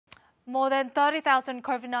More than 30,000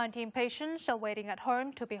 COVID-19 patients are waiting at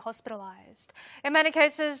home to be hospitalized. In many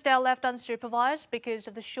cases, they are left unsupervised because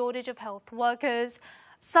of the shortage of health workers.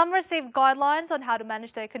 Some receive guidelines on how to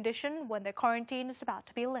manage their condition when their quarantine is about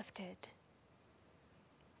to be lifted.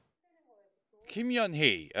 Kim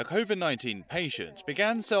Yeon-hee, a COVID-19 patient,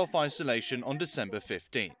 began self-isolation on December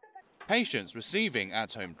 15th. Patients receiving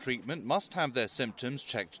at-home treatment must have their symptoms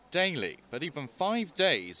checked daily, but even 5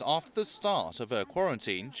 days after the start of her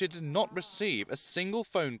quarantine, she did not receive a single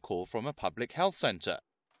phone call from a public health centre.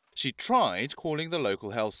 She tried calling the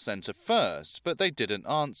local health centre first, but they didn't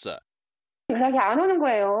answer. 연락이 안 오는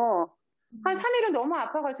거예요. 한 3일은 너무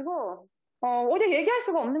아파가지고 어제 얘기할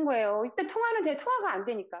수가 없는 거예요. 이때 통화는 통화가 안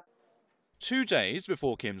되니까. 2 days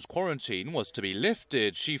before Kim's quarantine was to be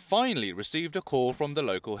lifted, she finally received a call from the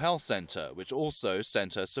local health centre, which also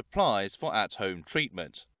sent her supplies for at-home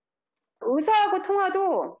treatment. 의사하고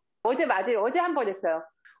통화도 어제 맞아요. 어제 한 번 했어요.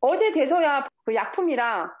 어제 돼서야 그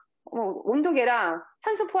약품이랑 온도계랑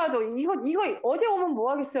산소포화도 이거 어제 오면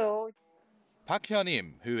뭐 하겠어요. Park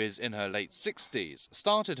Hyun-im, who is in her late 60s,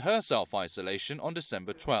 started her self-isolation on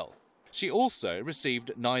December 12th. She also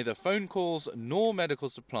received neither phone calls nor medical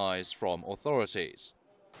supplies from authorities.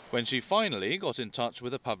 When she finally got in touch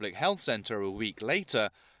with a public health centre a week later,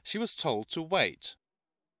 she was told to wait.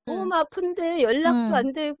 너무 아픈데 연락도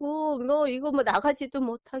안 되고 이거 나가지도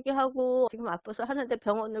못하게 하고 지금 아파서 하는데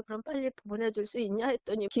병원을 그럼 빨리 보내줄 수 있냐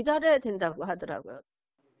했더니 기다려야 된다고 하더라고요.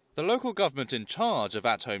 The local government in charge of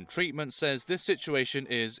at-home treatment says this situation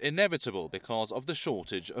is inevitable because of the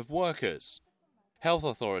shortage of workers. Health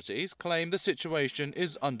authorities claim the situation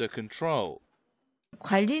is under control.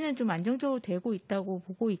 관리는 좀 안정적으로 되고 있다고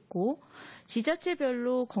보고 있고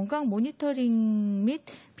지자체별로 건강 모니터링 및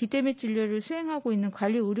비대면 진료를 수행하고 있는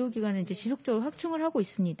관리 의료기관은 지속적으로 확충을 하고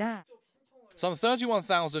있습니다. Some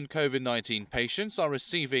 31,000 COVID-19 patients are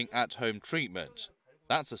receiving at-home treatment.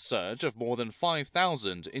 That's a surge of more than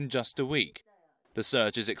 5,000 in just a week. The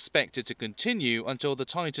surge is expected to continue until the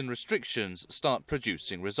tightened restrictions start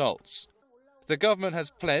producing results. The government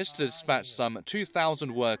has pledged to dispatch some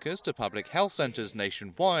 2,000 workers to public health centres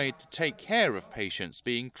nationwide to take care of patients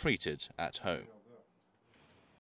being treated at home.